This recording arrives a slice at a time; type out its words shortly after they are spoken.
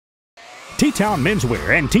T-Town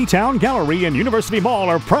Menswear and T-Town Gallery in University Mall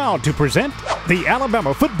are proud to present the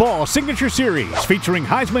Alabama Football Signature Series featuring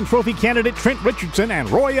Heisman Trophy candidate Trent Richardson and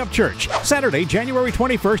Roy Upchurch. Saturday, January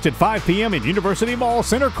 21st at 5 p.m. in University Mall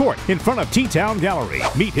Center Court in front of T-Town Gallery.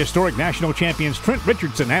 Meet historic national champions Trent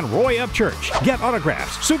Richardson and Roy Upchurch. Get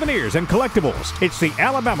autographs, souvenirs, and collectibles. It's the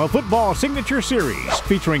Alabama Football Signature Series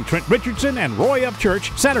featuring Trent Richardson and Roy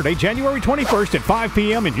Upchurch. Saturday, January 21st at 5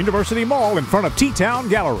 p.m. in University Mall in front of T-Town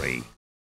Gallery.